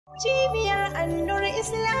Cibiyar Annur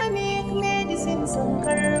Islamic Medicine sun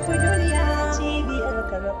karɓi duniya. Cibiyar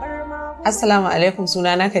karɓar magunguna. Assalamu alaikum,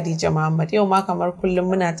 sunana Khadija Muhammad. Yau ma kamar kullum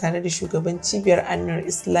muna tare da shugaban Cibiyar Annur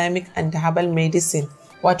Islamic and Herbal Medicine,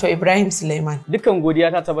 wato Ibrahim Suleiman. Dukkan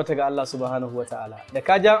godiya ta tabbata ga Allah subhanahu wa ta'ala. Da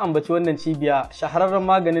ka ja ambaci wannan cibiya, shahararren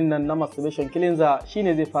maganin nan na masturbation cleanser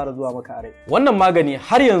shine zai fara zuwa maka a rai. Wannan magani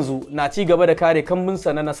har yanzu na ci gaba da kare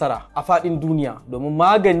kambunsa na nasara a faɗin duniya, domin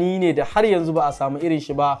magani ne da har yanzu ba a samu irin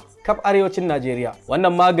shi ba kaf arewacin Najeriya.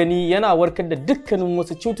 Wannan magani yana warkar da dukkanin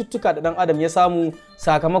wasu cututtuka da dan adam ya samu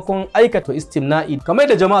sakamakon aikata istimna'i. Kamar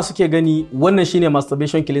da jama'a suke gani, wannan shine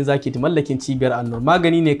masturbation cleanser kit mallakin Cibiyar Annur.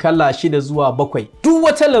 Magani ne kala 6 zuwa 7. Duk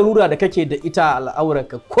wata larura da kake da ita a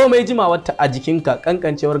al'aurarka, komai jimawarta a jikinka,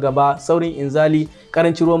 kankancewar gaba, saurin inzali,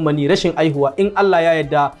 karancin ruwan mani, rashin aihuwa, in Allah ya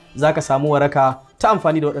yarda zaka samu waraka ta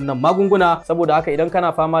amfani da waɗannan magunguna. Saboda haka idan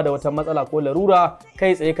kana fama da wata matsala ko larura,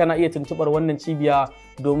 kai tsaye kana iya tuntuɓar wannan cibiya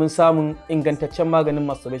domin samun ingantaccen maganin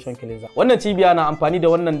masturbation cleanser. Wannan cibiya na amfani da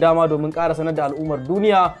wannan dama domin ƙara sanar da al'ummar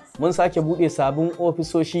duniya mun sake buɗe sabbin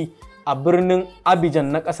ofisoshi a birnin Abidjan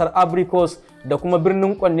na ƙasar Ivory Coast, da kuma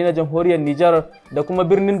birnin Kwanni na jamhuriyar Nijar, da kuma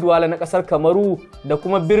birnin Douala na ƙasar Kamaru, da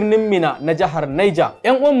kuma birnin Mina na jihar Niger.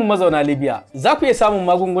 'Yan uwanmu mazauna Libya, za ku iya samun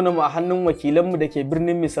magungunanmu a hannun wakilanmu da ke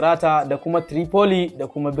birnin Misrata, da kuma Tripoli, da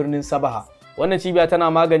kuma birnin Sabaha. Wannan cibiya tana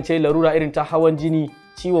magance larura irin ta hawan jini,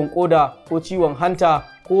 ciwon koda ko ciwon hanta,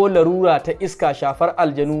 ko larura ta iska, shafar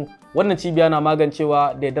aljanu. Wannan cibiya na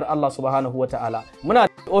magancewa da yardar Allah subhanahu wa ta'ala. Muna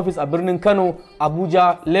da ofis a birnin Kano,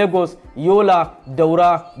 Abuja, Lagos, Yola,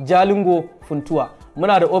 Daura, Jalingo, Funtuwa.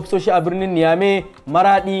 Muna da ofisoshi a birnin Niamey,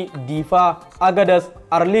 Maradi, Difa, Agadas,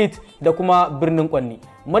 Arlit, da kuma birnin Kwanni.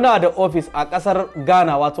 Muna da ofis a ƙasar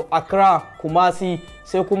Ghana, wato Accra, Kumasi,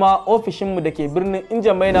 sai kuma ofishinmu da ke birnin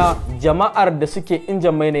Injamaina. Jama'ar da suke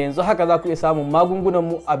Injamaina yanzu haka za ku iya samun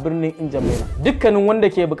magungunanmu a birnin Injamaina. Dukkanin wanda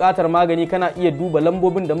ke buƙatar magani kana iya duba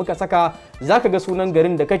lambobin da muka saka, za ka ga sunan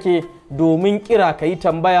garin da kake domin kira ka yi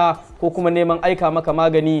tambaya ko kuma neman aika maka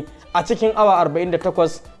magani. A cikin awa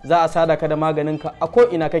 48 za a sada ka da maganinka a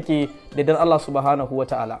ko'ina kake da dar Allah subhanahu wa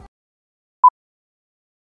ta'ala.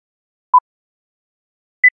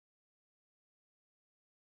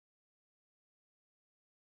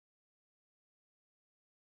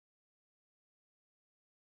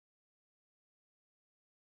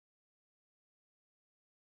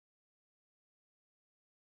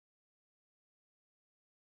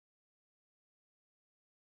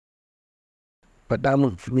 Faɗa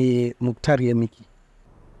min me Muktar ya miki?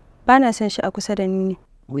 Ba na son shi a kusa da ni ne.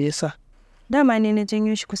 Me yasa? Dama ne na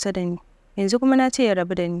janyo shi kusa da ni. Yanzu kuma na ce ya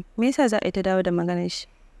rabu da ni. Me yasa za a yi ta dawo da maganar shi?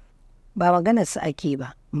 Ba maganar sa ake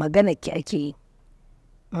ba, maganar ki ake yi.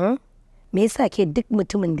 Me yasa ke duk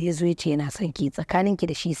mutumin da ya zo ya ce yana son ki, tsakanin ki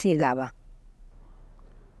da shi sai gaba?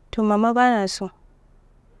 To mama, ba na so.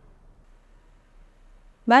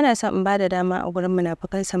 Ba na son in ba da dama a gurin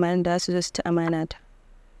munafukan samarin da su zo su ci amanata.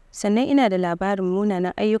 Sannan ina da labarin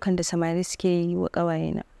munanan ayyukan da samari suke yi wa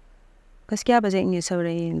ƙawayena. Gaskiya ba zan iya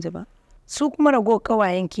saurayi yanzu ba. Su kuma rago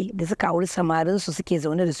ƙawayenki da suka auri samarinsu suke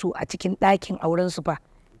zaune da su a cikin ɗakin aurensu fa,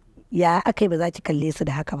 ya aka yi ba za ki kalle su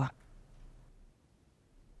da haka ba?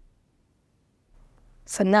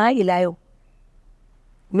 Sannan ila yau,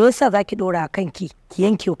 me yasa za ki ɗora a kanki ki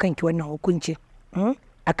yanke wa kanki wannan hukunci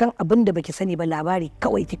akan abin da baki sani ba, labari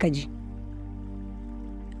kawai kika ji?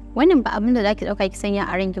 Wannan ba abin da zaki dauka ki sanya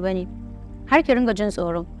a ranki bane, har ki ringa jin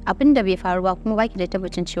tsoron abin da bai faru ba kuma baki da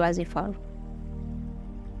tabbacin cewa zai faru.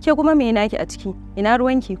 Ke kuma me naki a ciki? Ina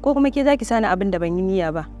ruwanki, ko kuma ke zaki sani abin da ban yi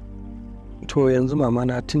niyya ba? To yanzu mama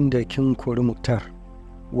na, tun da kin kori Muktar,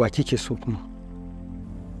 wa kike so kuma?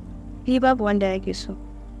 Ni babu wanda yake so,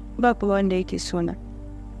 ba kuma wanda yake so na.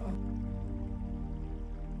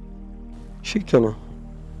 Shikenan.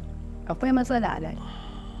 Akwai matsala a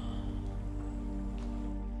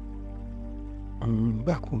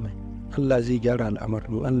ba komai, Allah zai gyara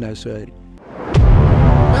al'amarin, Allah ya so ya yi.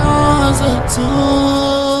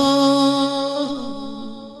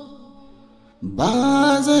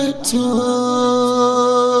 Zato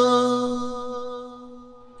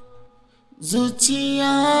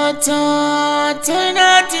zuciyata tana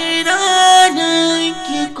tunanin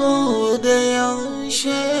ki ko da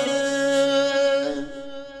yaushe,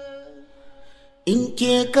 in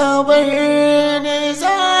ke kabar ne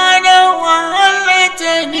zana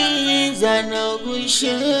wahalata ni zana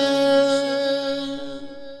gushe.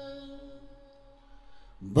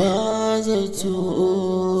 Ba zato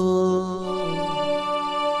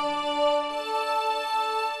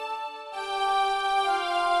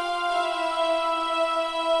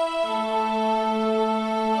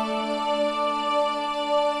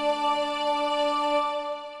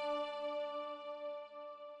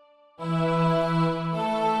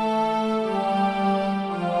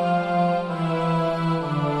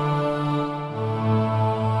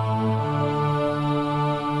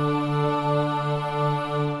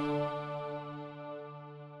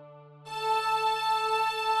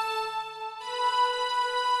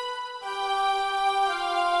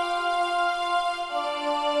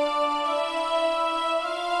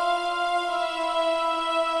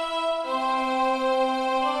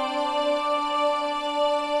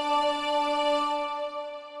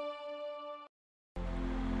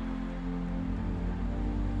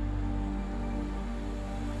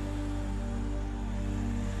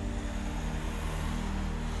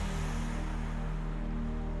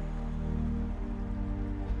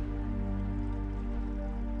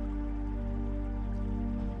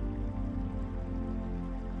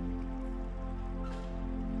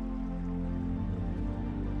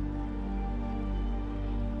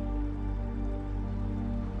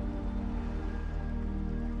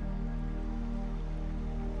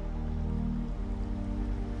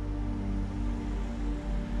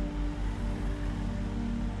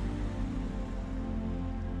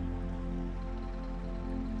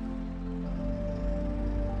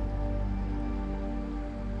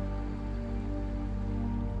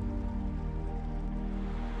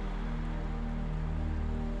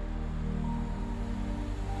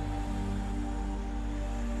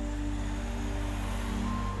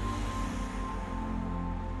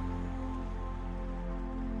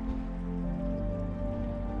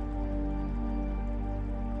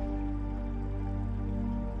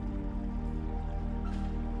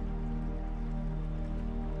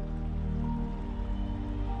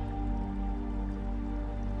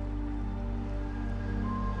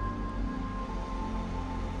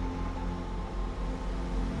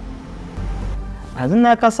yanzu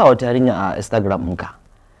na kasa wata yarinya a Instagram ɗinka,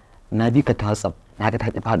 na bi ka ta WhatsApp, na ga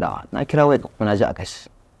ta ƙi fadawa, na kira waya kuma na ji a kashi.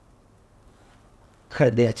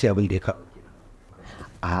 Kada ya ce abin da ya ka.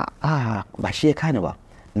 A'a ba shi ya kani ba,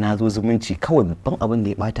 na zo zumunci kawai babban abin da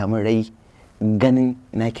ya bata min rai ganin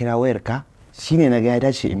na kira wayar ka shine na ga ya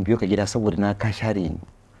dace in biyo ka gida saboda na ka share ni.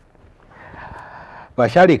 Ba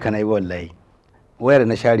share ka na yi wallahi, wayar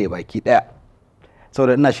na share baki ɗaya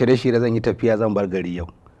saboda ina shirye-shirye zan yi tafiya zan bar gari yau.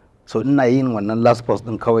 So ina yin wannan last post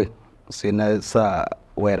din kawai sai na sa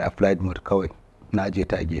wayar a flight mode kawai na aje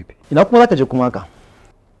ta a gefe. Ina kuma zaka je kuma ka?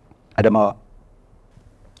 Adamawa.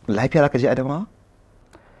 Lafiya zaka je Adamawa?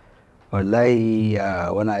 Wallahi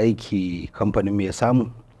wani aiki kamfanin mu ya samu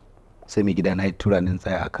sai mai gida na yi tura ni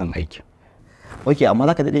tsaya akan aikin. Ok, amma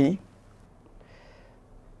zaka daɗe ne?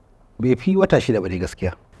 Bai fi wata 6 ba dai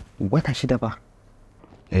gaskiya. Wata 6 ba?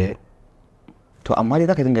 Eh. To amma dai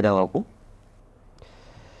zaka dinga dawowa ko?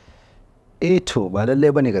 To ba lallai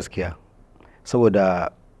bane gaskiya saboda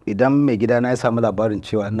idan mai gida na ya samu labarin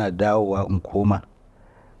cewa ina dawowa in koma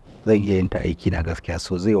zan iya yin ta aiki na gaskiya,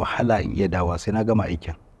 so zai wahala in iya dawowa sai na gama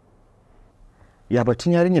aikin. Ya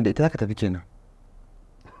batun yarinyar da ita zaka tafi kenan?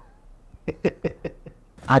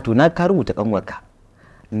 To na ka rubuta kanwarka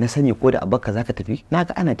na sani ko da abakka zaka tafi, na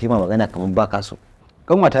ga ana taima magana kamar baka so.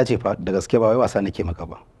 Kanwata ce fa da gaske ba wai wasa nake maka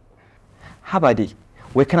ba. Haba dai,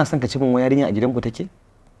 wai kana son ka ci min wani yarinya a gidanku take?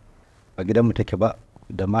 A gidanmu take ba,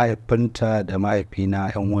 da mahaifinta da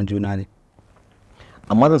mahaifina yan uwan juna ne.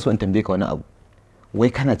 Amma zan so in tambaye ka wani abu, wai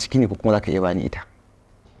kana ciki ne ko kuma zaka iya bani ita?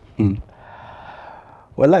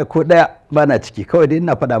 Wallahi ko daya bana ciki, kawai dai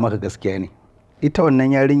ina faɗa maka gaskiya ne. Ita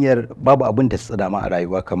wannan yarinyar babu abin da ta tsada ma a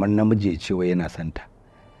rayuwa kamar namiji ya ce wai yana santa.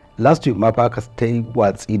 Last week ma fa ka ta yi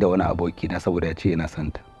watsi da wani aboki na saboda ya ce yana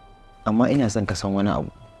santa. Amma ina son ka san wani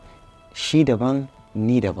abu, shi daban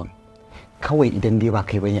ni daban. Kawai idan dai ba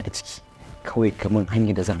kai bane a ciki, kawai kamar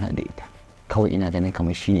hanyar da zan haɗa ita, kawai ina ganin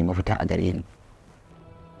kamar shine mafita a gare ni.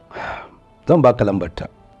 Zan baka lambarta,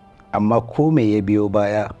 amma ko me ya biyo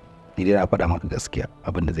baya ni dai na faɗa maka gaskiya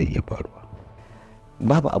abin da zai iya faruwa.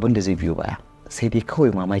 Babu abin da zai biyo baya, sai dai kawai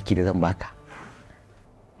mamaki da zan baka.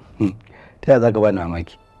 Ta yaya za ka bani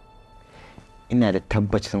mamaki? Ina da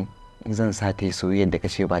tabbacin zan sa ta yi soyayyar da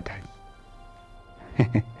kace ba ta.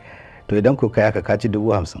 To idan ko kai haka ka ci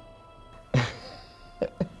 50,000.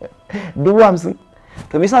 50,000?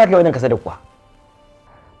 To me yasa kake wannan kasada kuwa?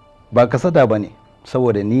 Ba kasada bane,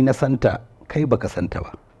 saboda ni na santa kai baka santa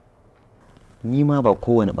ba. Ni ma ba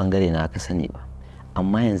kowane bangare na ka sani ba,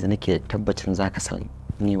 amma yanzu nake da tabbacin zaka san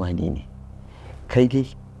ni wani ne. Kai dai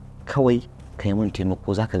kawai kai mun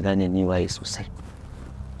taimako zaka gane ni waye sosai.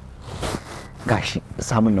 Gashi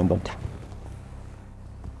samun number ta.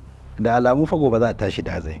 Da alamu fa gobe za a tashi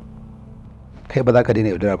da zai. Kai ba za ka daina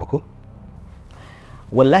yaudara ba ko?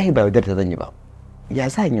 Wallahi ba yaudar ta zan yi ba. Ya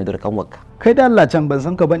sa in yaudar kanwarka? Kai da Allah can ban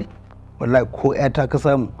san ka bane. Wallahi ko ƴata ka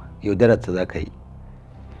samu yaudarar ta za ka yi.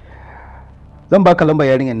 Zan baka lambar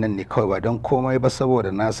yarinyar nan ne kawai ba don komai ba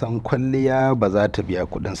saboda na san kwalliya ba za ta biya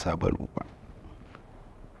kuɗin sabulu ba.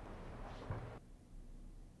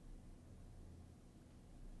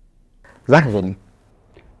 Za ka gani.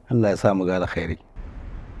 Allah ya sa mu ga alkhairi.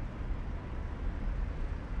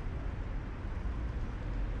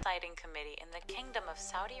 Sighting committee in the Kingdom of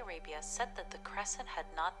Saudi Arabia said that the crescent had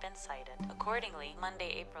not been sighted. Accordingly,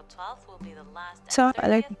 Monday, April 12th will be the last and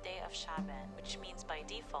 30th day of Shaban, which means by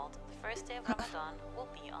default, the first day of Ramadan will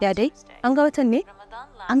be on Ya dai, an ga watan ne?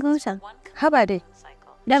 An ga watan. Haba dai.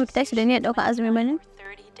 Da mu tashi da niyyar ɗaukar azumi bane?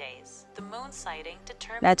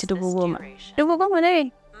 Na ci 10,000. 10,000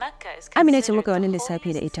 ne? Amina ce muka wani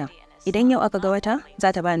lissafi da ita. Idan yau aka ga wata, za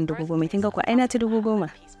ta bani 10,000. Kin ga ko ai na ci 10,000.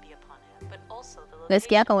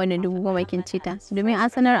 Gaskiya kan wannan 10,000 kin ci ta, domin an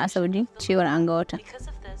sanar a Saudi cewar an ga wata.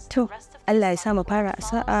 To, Allah ya sa mu fara a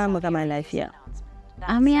sa'a mu gama lafiya.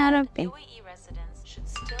 Amin ya rabbi.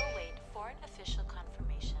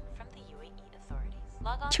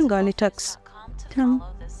 Kin ga wani tax?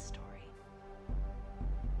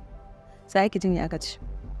 Sai ki jin ya aka ci.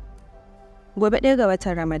 Gobe 1 ga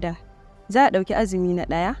watan Ramadan, za a ɗauki azumi na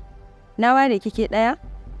 1, na ware kike 1,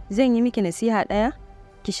 zan yi miki nasiha 1,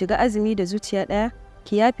 ki shiga azumi da zuciya 1,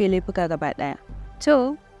 ki yafe laifuka gaba 1.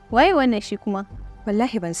 To, waye wannan shi kuma?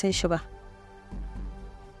 Wallahi ban san shi ba.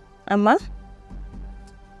 Amma,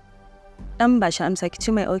 ɗan ba shi amsa ki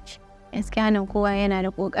ci mai auki. Gaskiya nan kowa yana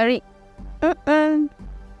da ƙoƙari.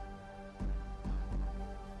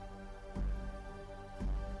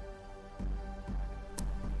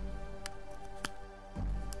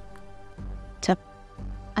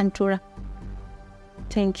 An tura.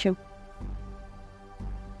 Thank you.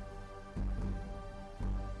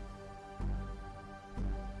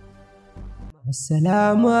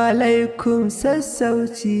 Assalamu alaikum,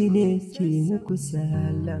 sassauci ne ke muku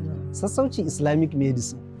salama. Sassauci Islamic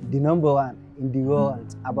medicine, the number 1 in the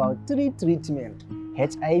world about 3 treatment,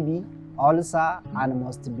 HIV, ulcer and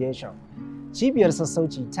masturbation. Cibiyar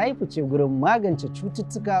sassauci ta yi fice gurin magance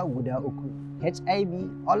cututtuka guda 3. HIV,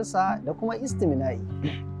 ulcer da kuma istimina'i.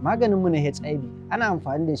 Maganinmu na HIV ana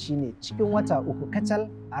amfani da shi ne cikin wata 3 kacal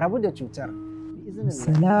a rabu da cutar.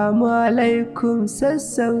 Assalamu alaikum,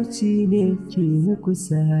 sassauci ne ke muku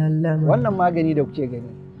salama. Wannan magani da kuke gani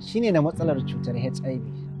shine na matsalar cutar HIV.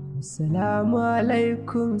 Assalamu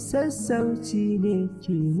alaikum, sassauci ne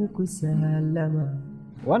ke muku salama.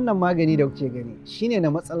 Wannan magani da kuke gani shine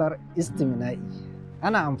na matsalar istimina'i.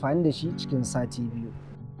 Ana amfani da shi cikin sati 2.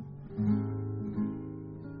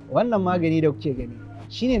 Wannan magani da kuke gani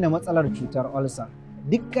shine na matsalar cutar ulcer.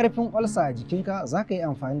 Duk ƙarfin ulcer a jikinka za ka yi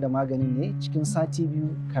amfani da maganin ne cikin sati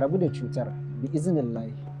 2 ka rabu da cutar bi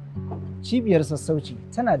iznillahi. Cibiyar sassauci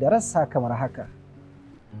tana da rassa kamar haka.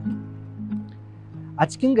 A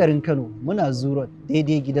cikin garin Kano muna Zuro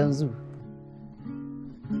daidai gidan zu.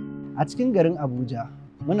 A cikin garin Abuja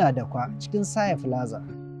muna Dakwa cikin Saya Plaza.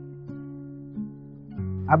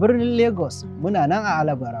 A birnin Lagos muna nan a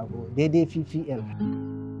Alabarago daidai PPL.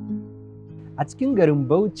 A cikin garin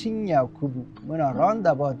Bauchin Yakubu muna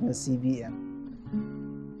roundabout na CBN.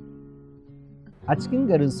 A cikin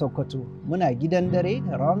garin Sokoto muna gidan dare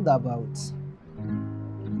da roundabout.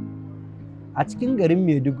 A cikin garin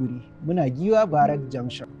Maiduguri muna Giwa Barak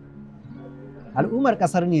Junction. Al'ummar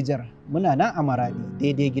ƙasar Nijar muna nan a Maradi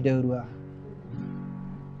daidai gidan ruwa.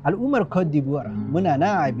 Al'ummar Cote d'Ivoire muna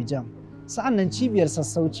nan a Abidjan. Sa'annan cibiyar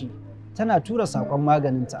sassauci tana tura saƙon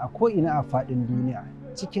maganinta a ko'ina a faɗin duniya.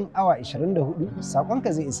 Cikin awa 24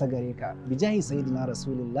 saƙonka zai isa gare ka bijahi sayyidina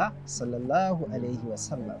rasulullah sallallahu alaihi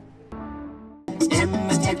wasallam.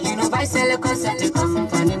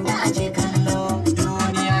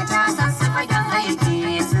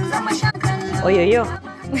 Oyoyo.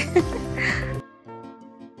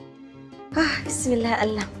 Bismillah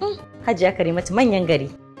Allah. Hajiya Karimatu manyan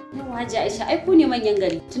gari. Yawa Hajiya Aisha ai ku ne manyan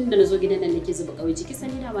gari tun da na zo gidan nan nake zuba ƙauye ciki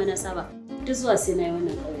sani da ma na saba duk zuwa sai na yi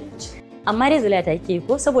wannan ƙauye. Amma dai Zulaiha ta yake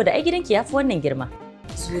ko saboda ai gidanki yafi wannan girma.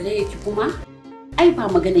 Zulaiha ki kuma ai ba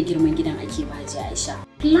magana girman gidan ake ba Hajiya Aisha.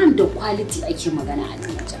 Plan da quality ake magana a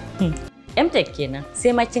wajen. MTech kenan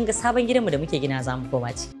sai ma kin ga sabon gidanmu da muke gina zamu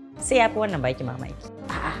koma ci. Sai yafi wannan baki mamaki.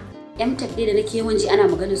 A'a MTech dai da nake yawan ji ana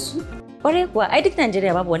maganar su. Kwarai kuwa ai duk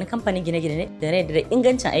Najeriya babu wani kamfanin gine-gine da ne da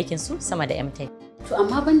ingancin aikin su sama da MTech. To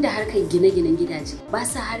amma ban da harkar gine-ginen gidaje ba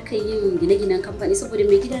sa harkar yin gine-ginen kamfani saboda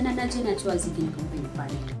mai gidana na je na cewa zai gina kamfani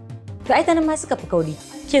kwana. To ai tanan ma suka fi kauri.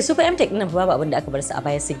 Ke su fa MTech din babu abin da aka bar su a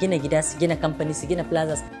baya su gina gida, su gina kamfani, su gina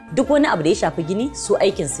plazas. Duk wani abu da ya shafi gini su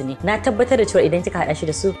aikin su ne. Na tabbatar da cewa idan kika hada shi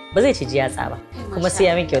da su ba zai ci jiyatsa ba. Kuma sai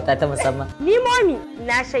ya min kyauta ta musamman. Ni momi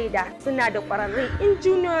na shaida suna da ƙwararrun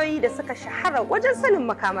injiniyoyi da suka shahara wajen sanin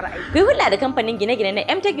makamar aiki. Ku yi hulɗa da kamfanin gine-gine na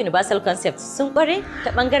MTech Universal Concepts sun ƙware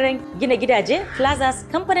ta ɓangaren gina gidaje, plazas,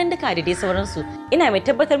 kamfanin duka da dai sauransu. Ina mai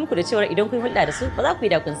tabbatar muku da cewa idan kun yi hulɗa da su ba za ku yi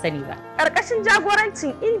da kun sani ba. Ƙarƙashin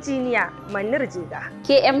jagorancin injiniya Manir Jega.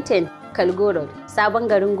 KM10 Kalgo Road, Sabon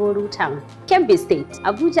Garin Goru Town, Kebbi State,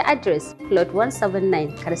 Abuja address, Plot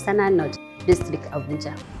 179, Karsana North, District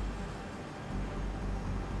Abuja.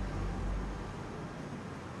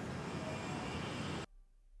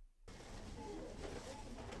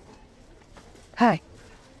 Hai,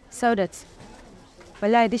 Saudat.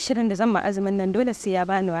 Wallahi duk shirin da zan ma azumin nan dole sai ya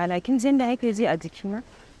bani wahala. Kin ji yadda yake ji a jikina?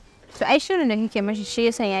 To ai shirin da kike mashi shi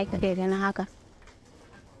yasa ya kike ganin haka.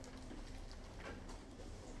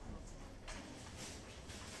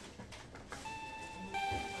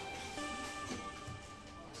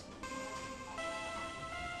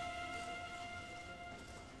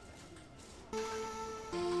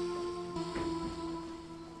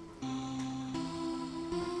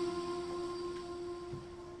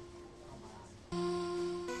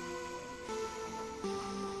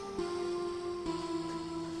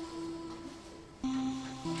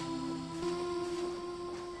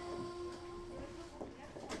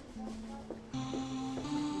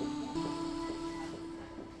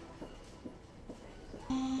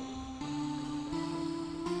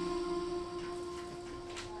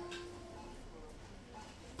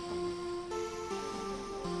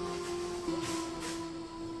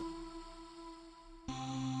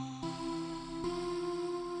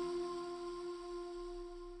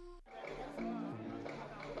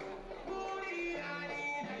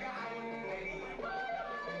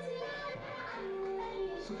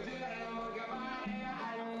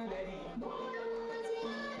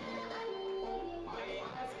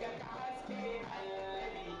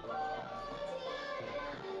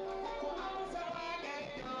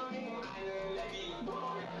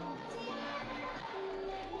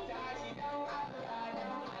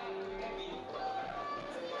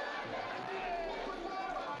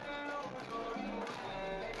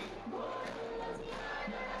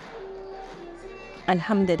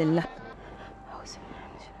 Alhamdulillah.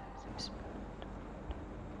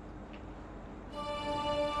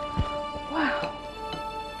 Wow.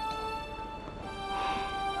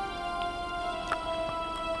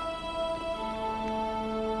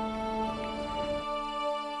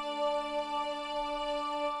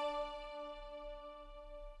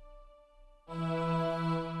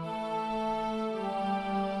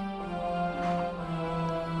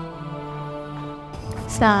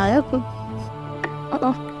 Assalamu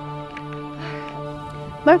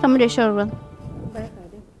Barka mu da shan ruwan.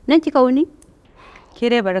 Nan kika wuni? Ke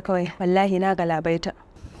dai bari kawai, wallahi na galabaita.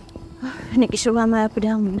 Ni kishirwa ma ya fi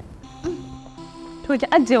damu. To ki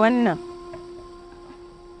ajiye wannan.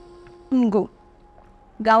 Ngo.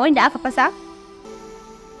 Ga wanda aka fasa?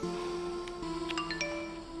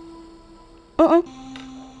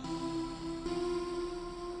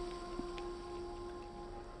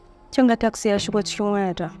 Kin ga taxi ya shigo cikin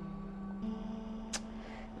wayata.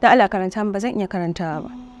 Da Allah karanta ba zan iya karantawa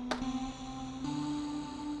ba.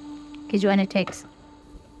 Ki ji wani text.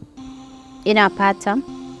 Ina fatan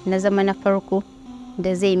na zama na farko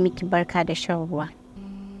da zai miki barka da shan ruwa.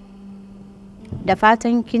 Da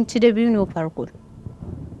fatan kin ci dabino farko.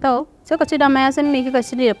 To, sai ka ci dama ya san me kika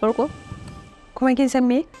ci da farko? Kuma kin san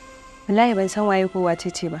me? Wallahi ban san waye ko wace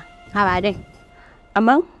ce ba. Ha ba dai.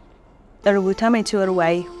 Amma da rubuta mai cewar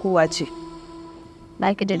waye ko wace.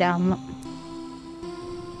 Ba ki da dama.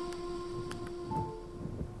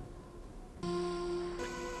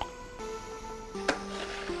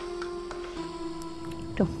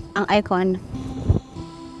 An aika wannan.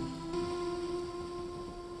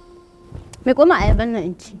 Me kuma ayaban nan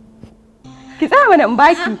in ci? Ki tsaya mana in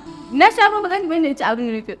baki. Na sha ba zan bani ci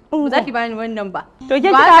abin da nake. Ba za ki bani wannan ba. To ke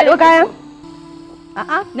kika haɗo kayan?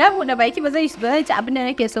 A'a, na buɗe baki ba zai ci abin da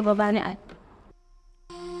nake so ba bani ai.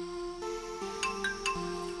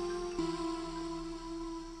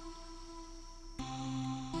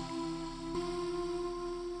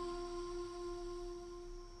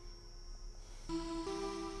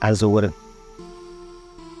 An zo wurin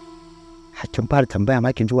kin fara tambaya ma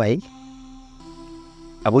kin ji waye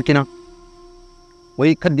abokina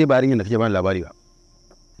wai kan dai ba yarinyar da take bani labari ba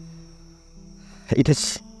ita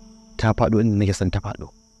ce ta faɗo inda nake son ta faɗo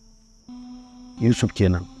Yusuf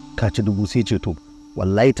kenan ka ci dubu sai ce to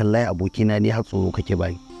wallahi tallahi abokina ne har tsoro kake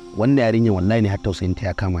bani wannan yarinyar wallahi ne har tausayin ta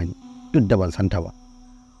ya kama ni duk da ban san ta ba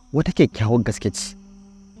wata kyakkyawar gaske ce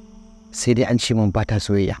sai dai an ce min ba ta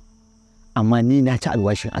soyayya amma ni na ci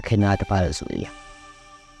alwashin akai na ta fara soyayya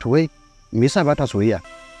to wai me yasa ba ta soyayya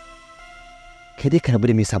kai dai ka rabu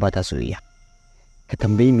da me yasa ba ta soyayya, ka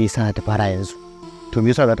tambayi me yasa ta fara yanzu. To me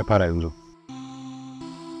yasa za ta fara yanzu?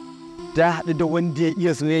 Ta haɗu da wanda ya iya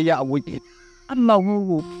soyayya a goge. Allah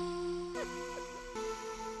gugu.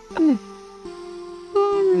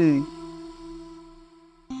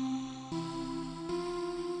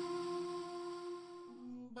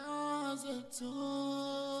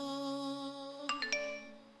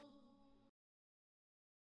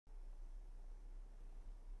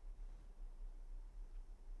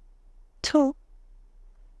 To,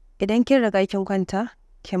 idan kin riga kin kwanta,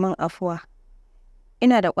 ki min afuwa.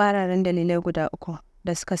 Ina da ƙwararan dalilai guda 3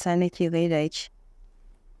 da suka sa nake gaida ki.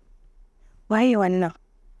 Waye wannan?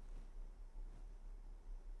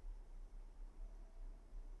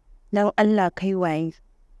 Dan Allah kai waye?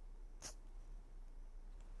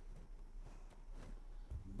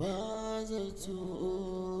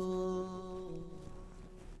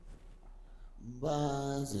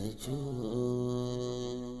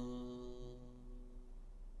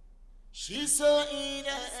 Shi so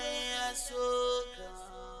ina ya so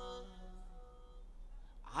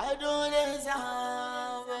ka, dole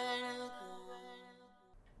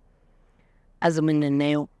Azumin nan na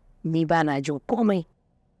yau, ni ba na jin komai.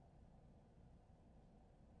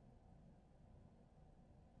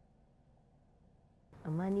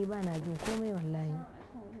 Amma ni ba na jin komai wallahi.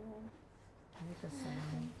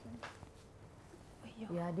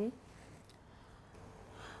 Ya dai?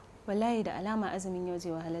 Wallahi da alama azumin yau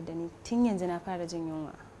zai wahalar da ni, tun yanzu na fara jin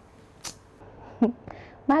yunwa.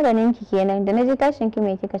 Maganin ki kenan, da na ji tashin ki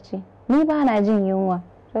mai kika ce? Ni ba na jin yunwa.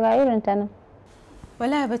 To ga irin ta nan.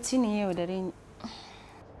 Wallahi bacci ne yau dare ni.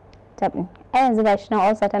 Tabi. A yanzu gashi nan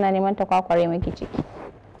ulcer tana neman ta kwakware miki ciki.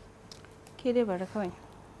 Ke dai bari kawai.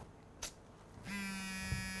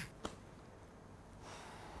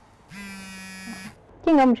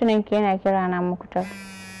 Kin ga mutumin ki yana kira na Muktar.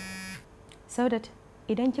 Saudat,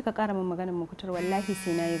 idan kika ƙara min maganar Muktar wallahi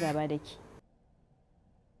sai na yi gaba da ki.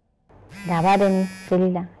 Gaba da ni,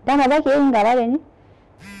 Jalila. Dama za ki yin gaba da ni?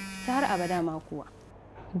 Ta har abada ma kuwa.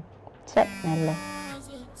 Sai Allah.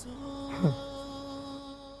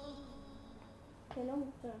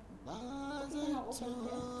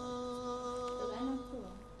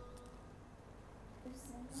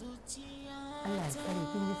 Allah ya tsare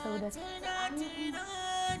kin ji Saudat.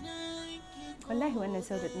 Wallahi wannan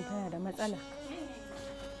Saudat din tana da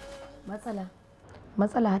matsala.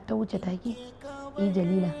 Matsala har ta wuce take.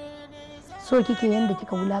 Jalila. So kike yanda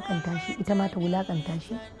kika wulakanta shi, ita ma ta wulakanta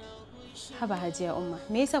shi? Haba Hajiya Umma,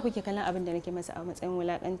 me yasa kuke kallon abin da nake masa a matsayin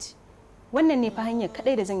wulakanci? Wannan ne fa hanyar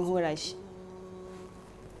kadai da zan hora shi.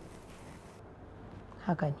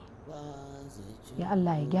 Haka ne. Ya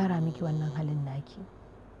Allah ya gyara miki wannan halin naki.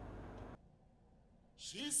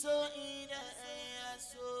 Shi so ina ya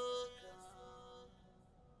so ka,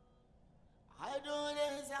 dole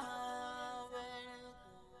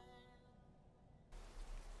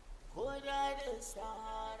ko da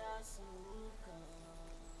tsara suka,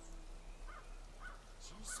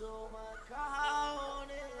 shi so makaho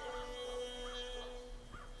ne,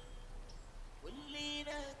 kulli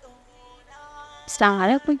na ƙauna. Assalamu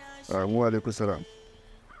alaikum. Wa alaikum salam.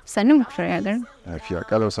 Sannu Muktar ya gar. Lafiya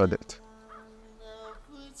kalau Sadat.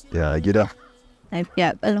 Ya gida?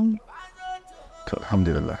 Lafiya kalau. To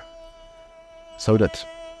alhamdulillah. Saudat,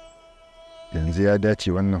 yanzu ya dace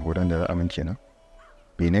wannan horon da za a min kenan?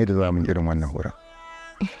 Bene da za a min irin wannan horon?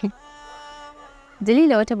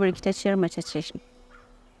 Dalila wata burkitacciyar mace ce shi.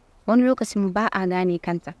 Wani lokacin ba a gane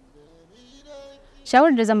kanta.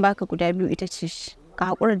 Shawarar da zan baka guda biyu ita ce ka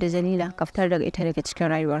haƙura da Jalila ka fitar daga ita daga cikin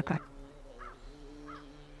rayuwarka.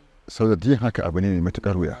 Saudat, yin haka abu ne mai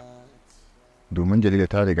matuƙar wuya. Domin Jalila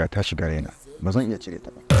ta riga ta shiga raina, ba zan iya cire ta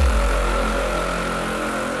ba.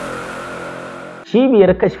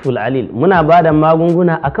 Cibiyar Kashful Alil muna ba da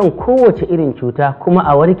magunguna akan kowace irin cuta kuma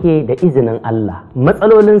a warke da izinin Allah.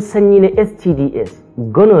 Matsalolin sanyi na STDs,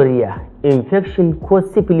 gonorrhea, infection ko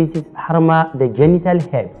syphilis har ma da genital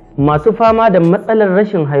herpes. Masu fama da matsalar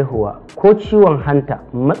rashin haihuwa ko ciwon hanta,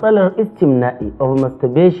 matsalar istimna'i of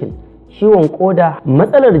masturbation, ciwon koda,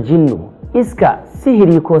 matsalar jinnu, iska,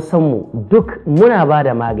 sihiri ko sammu duk muna ba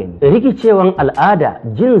da magani. Rikicewan al'ada,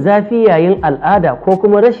 jin zafi yayin al'ada ko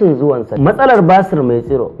kuma rashin zuwansa, matsalar basir mai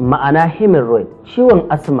tsiro ma'ana hemorrhoid, ciwon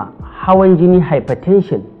asma, hawan jini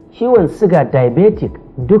hypertension, ciwon siga diabetic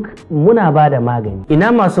duk muna ba da magani.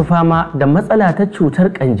 Ina masu fama da matsala ta cutar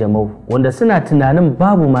kanjamau wanda suna tunanin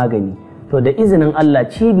babu magani, to da izinin Allah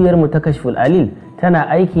cibiyar mu ta Kashful Alil tana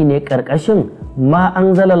aiki ne karkashin ma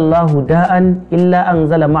anzalallahu da'an illa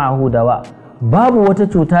anzala ma'ahu dawa. Babu wata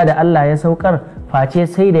cuta da Allah ya saukar face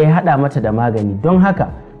sai da ya hada mata da magani. Don haka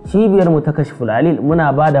cibiyarmu ta kashful alil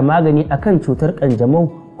muna ba da magani akan cutar kanjamau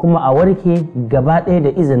kuma a warke gaba ɗaya da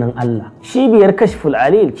izinin Allah. Cibiyar kashful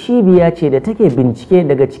alil cibiya ce da take bincike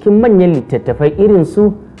daga cikin manyan littattafai irin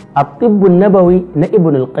su at-tibbun nabawi na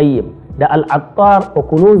ibn al-qayyim da al-attar wa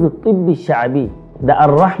kunuz at-tibb sha'bi da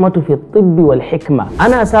ar-rahmatu fi at-tibb wal hikma.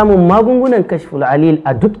 Ana samun magungunan kashful alil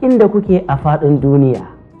a duk inda kuke a faɗin duniya.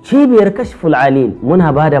 Cibiyar kashful alil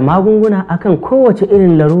muna ba da magunguna akan kowace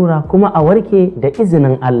irin larura kuma a warke da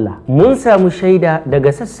izinin Allah. Mun samu shaida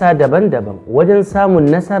daga sassa daban-daban wajen samun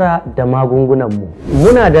nasara da magungunanmu.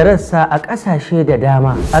 Muna da rassa a ƙasashe da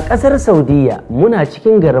dama. A ƙasar Saudiya muna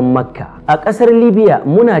cikin garin Makka. A ƙasar Libya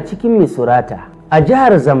muna cikin Misurata. A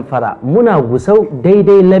jihar Zamfara muna Gusau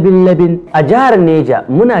daidai labin-labin. A jihar Neja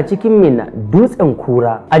muna cikin Minna Dutsen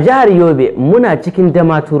Kura. A jihar Yobe muna cikin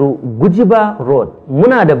Damaturu Gujiba Road.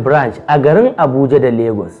 Muna da branch a garin Abuja da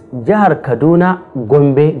Lagos, jihar Kaduna,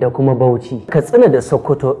 Gombe da kuma Bauchi, Katsina da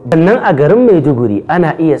Sokoto. Sannan a garin Maiduguri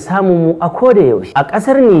ana iya samun mu a koda yaushe. A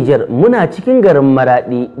ƙasar Niger muna cikin garin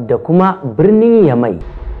Maradi da kuma birnin Yamai.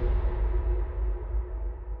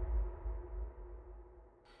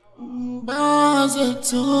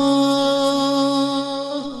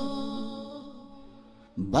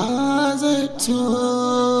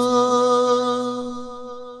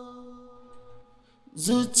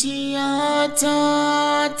 Zuciyata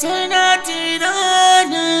tana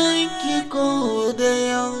tunanin ki ko da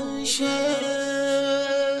yaushe,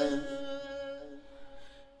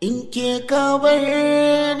 in ke ka bar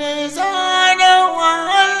ni zana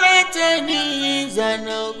wahalata ni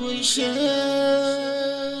zana gushe.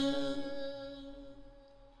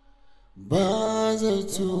 Ba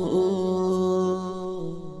zato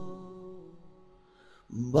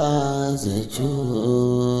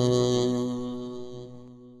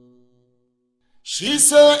shi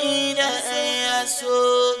so idan ya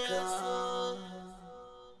soka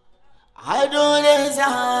ado da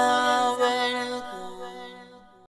zama